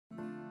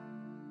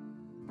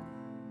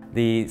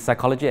The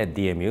psychology at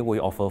DMU, we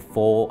offer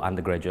 4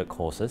 undergraduate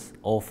courses.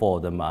 All 4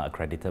 of them are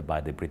accredited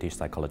by the British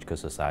Psychological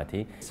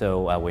Society.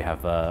 So we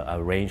have a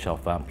range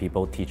of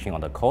people teaching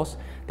on the course.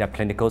 There are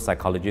clinical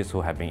psychologists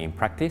who have been in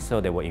practice, so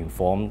they will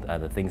inform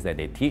the things that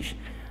they teach.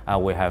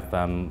 We have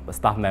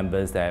staff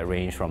members that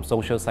range from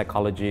social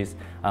psychologists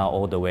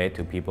all the way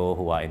to people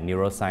who are in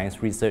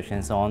neuroscience research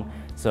and so on.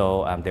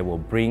 So they will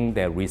bring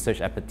their research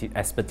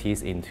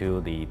expertise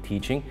into the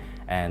teaching,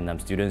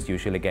 and students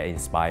usually get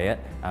inspired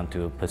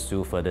to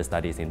pursue further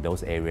studies in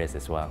those areas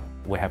as well.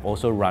 We have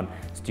also run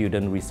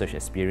student research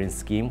experience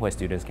scheme where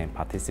students can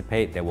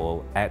participate. They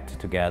will act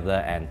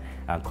together and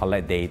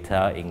collect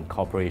data in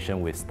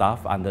cooperation with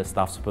staff under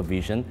staff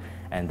supervision,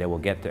 and they will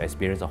get to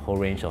experience a whole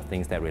range of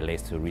things that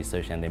relates to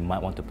research, and they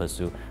might want to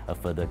pursue a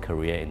further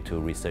career into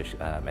research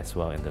as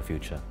well in the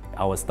future.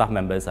 Our staff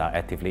members are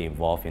actively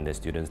involved in the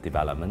students'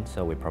 development,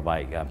 so we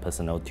provide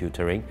personal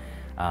tutoring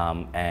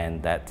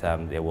and that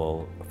they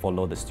will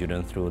follow the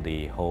student through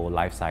the whole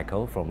life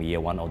cycle from year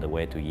 1 all the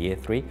way to year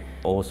 3.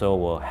 Also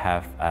will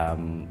have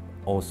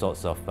all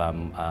sorts of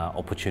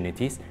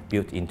opportunities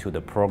built into the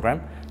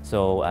program.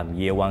 So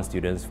year 1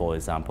 students, for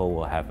example,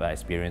 will have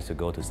experience to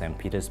go to St.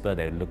 Petersburg.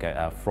 They look at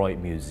a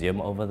Freud museum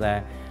over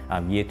there.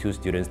 Year 2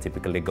 students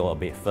typically go a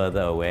bit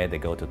further away. They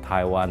go to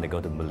Taiwan, they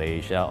go to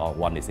Malaysia, or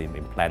one is in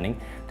planning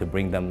to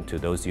bring them to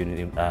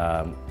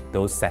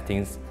those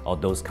settings or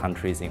those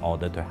countries in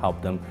order to help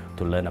them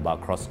to learn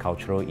about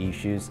cross-cultural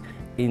issues.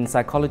 In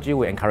psychology,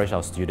 we encourage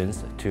our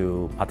students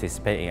to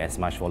participate in as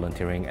much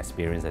volunteering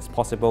experience as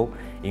possible.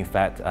 In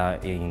fact,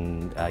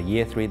 in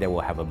year 3, they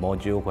will have a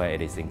module where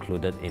it is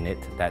included in it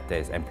that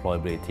there's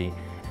employability.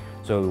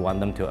 So we want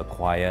them to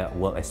acquire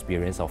work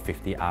experience of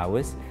 50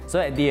 hours. So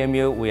at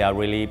DMU, we are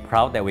really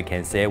proud that we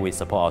can say we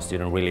support our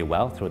students really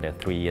well through their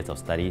 3 years of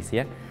studies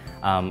here.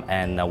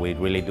 We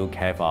really do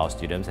care for our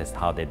students as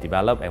how they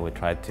develop, and we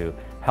try to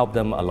help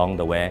them along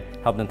the way,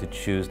 help them to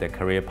choose their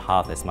career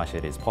path as much as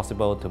it is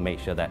possible to make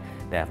sure that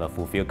they have a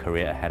fulfilled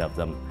career ahead of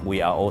them.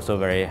 We are also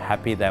very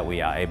happy that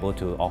we are able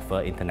to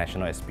offer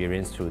international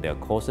experience through their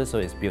courses, so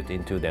it's built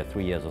into their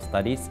 3 years of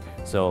studies.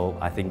 So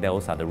I think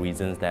those are the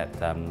reasons that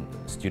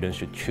students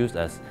should choose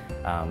us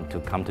to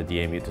come to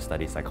DMU to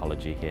study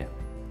psychology here.